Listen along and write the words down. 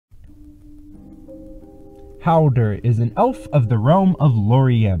Halder is an elf of the realm of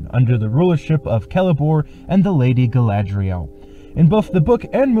Lorien, under the rulership of Celeborn and the Lady Galadriel. In both the book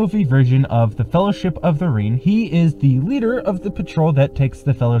and movie version of the Fellowship of the Ring, he is the leader of the patrol that takes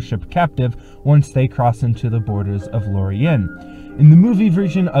the Fellowship captive once they cross into the borders of Lorien. In the movie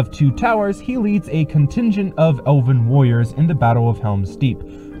version of Two Towers, he leads a contingent of elven warriors in the Battle of Helm's Deep,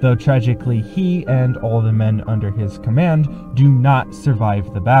 though tragically he and all the men under his command do not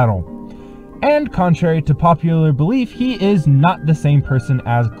survive the battle. And contrary to popular belief, he is not the same person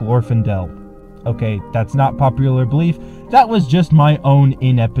as Glorfindel. Okay, that's not popular belief, that was just my own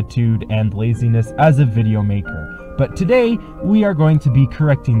ineptitude and laziness as a video maker. But today, we are going to be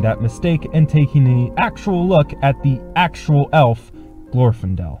correcting that mistake and taking an actual look at the actual elf,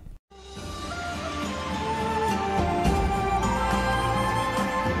 Glorfindel.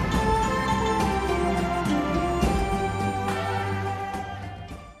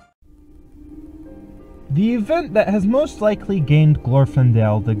 The event that has most likely gained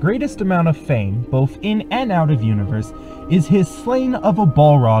Glorfindel the greatest amount of fame, both in and out of universe, is his slaying of a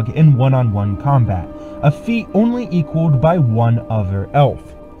Balrog in one-on-one combat, a feat only equaled by one other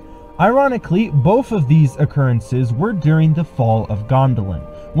elf. Ironically, both of these occurrences were during the fall of Gondolin,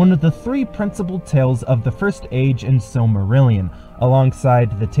 one of the three principal tales of the First Age in Silmarillion,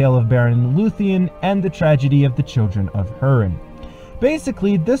 alongside the tale of Baron Luthien and the tragedy of the children of Húrin.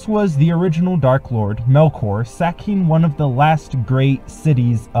 Basically, this was the original Dark Lord, Melkor, sacking one of the last great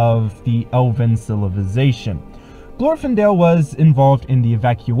cities of the Elven civilization. Glorfindel was involved in the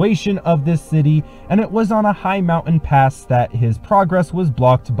evacuation of this city, and it was on a high mountain pass that his progress was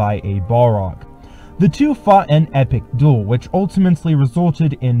blocked by a Balrog. The two fought an epic duel, which ultimately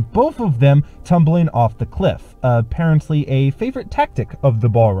resulted in both of them tumbling off the cliff, apparently a favorite tactic of the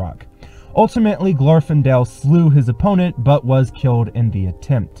Balrog. Ultimately, Glorfindel slew his opponent, but was killed in the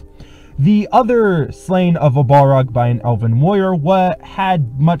attempt. The other slaying of a Balrog by an elven warrior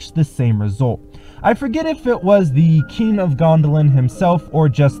had much the same result. I forget if it was the King of Gondolin himself or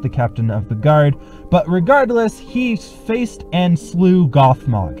just the captain of the guard, but regardless, he faced and slew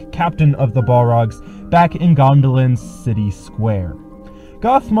Gothmog, captain of the Balrogs, back in Gondolin's city square.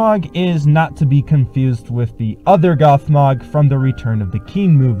 Gothmog is not to be confused with the other Gothmog from the Return of the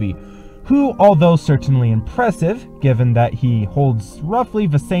King movie, who, although certainly impressive, given that he holds roughly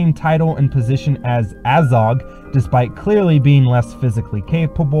the same title and position as Azog, despite clearly being less physically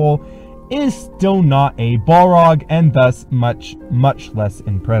capable, is still not a Balrog and thus much less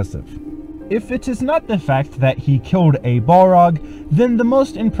impressive. If it is not the fact that he killed a Balrog, then the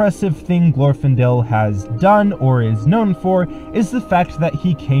most impressive thing Glorfindel has done or is known for is the fact that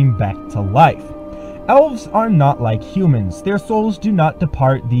he came back to life. Elves are not like humans. Their souls do not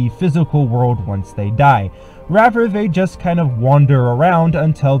depart the physical world once they die. Rather, they just kind of wander around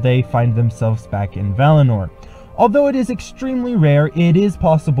until they find themselves back in Valinor. Although it is extremely rare, it is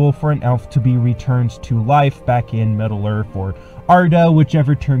possible for an elf to be returned to life back in Middle-earth or Arda,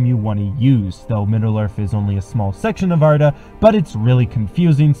 whichever term you want to use, though Middle-earth is only a small section of Arda, but it's really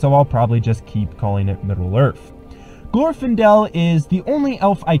confusing, so I'll probably just keep calling it Middle-earth. Glorfindel is the only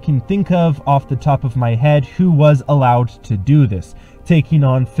elf I can think of off the top of my head who was allowed to do this, taking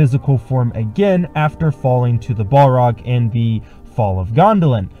on physical form again after falling to the Balrog in the Fall of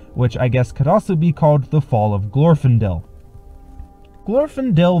Gondolin, which I guess could also be called the Fall of Glorfindel.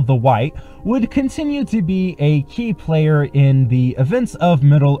 Glorfindel the White would continue to be a key player in the events of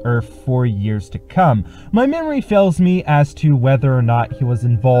Middle-earth for years to come. My memory fails me as to whether or not he was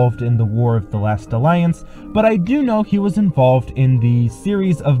involved in the War of the Last Alliance, but I do know he was involved in the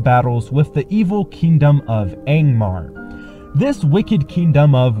series of battles with the evil kingdom of Angmar. This wicked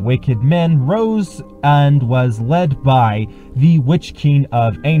kingdom of wicked men rose and was led by the Witch King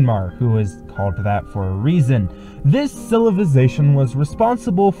of Angmar, who is called that for a reason. This civilization was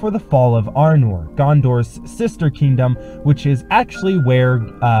responsible for the fall of Arnor, Gondor's sister kingdom, which is actually where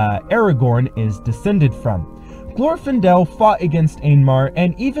Aragorn is descended from. Glorfindel fought against Angmar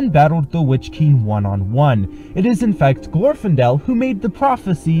and even battled the Witch King one-on-one. It is in fact Glorfindel who made the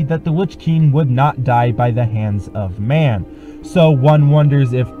prophecy that the Witch King would not die by the hands of man. So one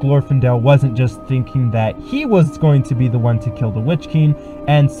wonders if Glorfindel wasn't just thinking that he was going to be the one to kill the Witch King,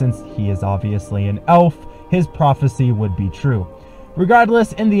 and since he is obviously an elf, his prophecy would be true.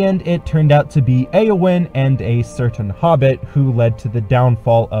 Regardless, in the end, it turned out to be Éowyn and a certain hobbit who led to the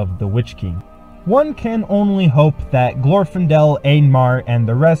downfall of the Witch King. One can only hope that Glorfindel, Angmar, and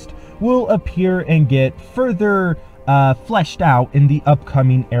the rest will appear and get further fleshed out in the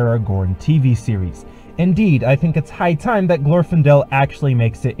upcoming Aragorn TV series. Indeed, I think it's high time that Glorfindel actually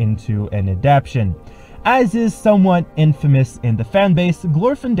makes it into an adaptation. As is somewhat infamous in the fanbase,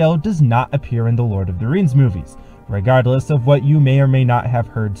 Glorfindel does not appear in the Lord of the Rings movies, regardless of what you may or may not have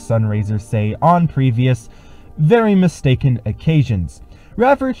heard Sunraiser say on previous, very mistaken occasions.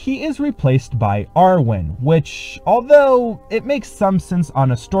 Rather, he is replaced by Arwen, which, although it makes some sense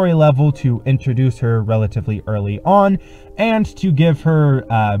on a story level to introduce her relatively early on, and to give her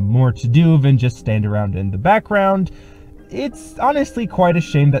more to do than just stand around in the background, it's honestly quite a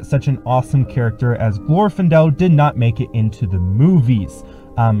shame that such an awesome character as Glorfindel did not make it into the movies,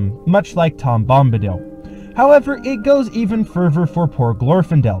 much like Tom Bombadil. However, it goes even further for poor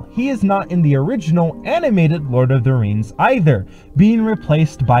Glorfindel. He is not in the original animated Lord of the Rings either, being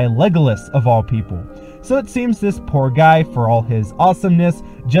replaced by Legolas of all people. So it seems this poor guy, for all his awesomeness,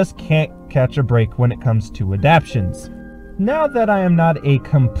 just can't catch a break when it comes to adaptations. Now that I am not a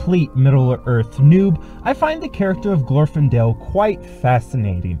complete Middle-earth noob, I find the character of Glorfindel quite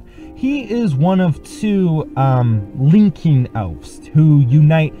fascinating. He is one of two linking elves who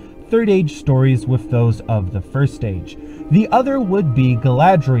unite Third Age stories with those of the First Age. The other would be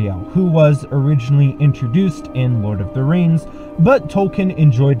Galadriel, who was originally introduced in Lord of the Rings, but Tolkien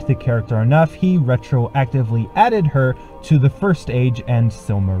enjoyed the character enough he retroactively added her to the First Age and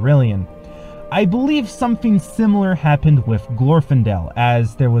Silmarillion. I believe something similar happened with Glorfindel,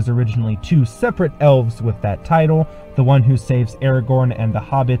 as there was originally two separate elves with that title, the one who saves Aragorn and the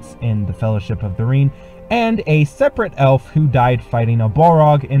hobbits in the Fellowship of the Ring, and a separate elf who died fighting a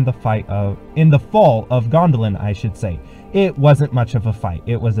Balrog in the fall of Gondolin, I should say. It wasn't much of a fight,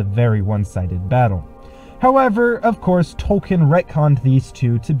 it was a very one-sided battle. However, of course, Tolkien retconned these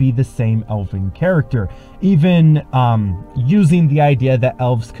two to be the same elven character, even using the idea that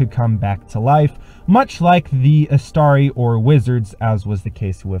elves could come back to life, much like the Astari or wizards, as was the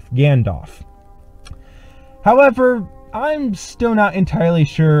case with Gandalf. However, I'm still not entirely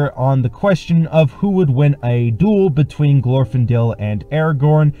sure on the question of who would win a duel between Glorfindel and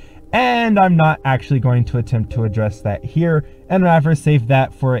Aragorn, and I'm not actually going to attempt to address that here, and rather save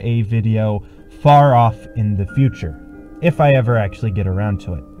that for a video far off in the future, if I ever actually get around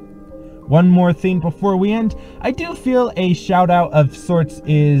to it. One more thing before we end, I do feel a shout out of sorts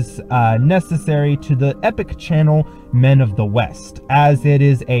is necessary to the epic channel Men of the West, as it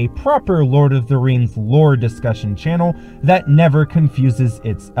is a proper Lord of the Rings lore discussion channel that never confuses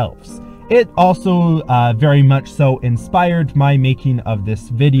its elves. It also very much so inspired my making of this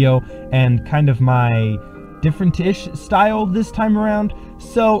video and kind of my different-ish style this time around.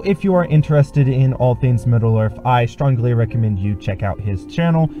 So if you are interested in all things Middle-earth, I strongly recommend you check out his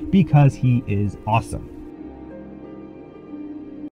channel because he is awesome.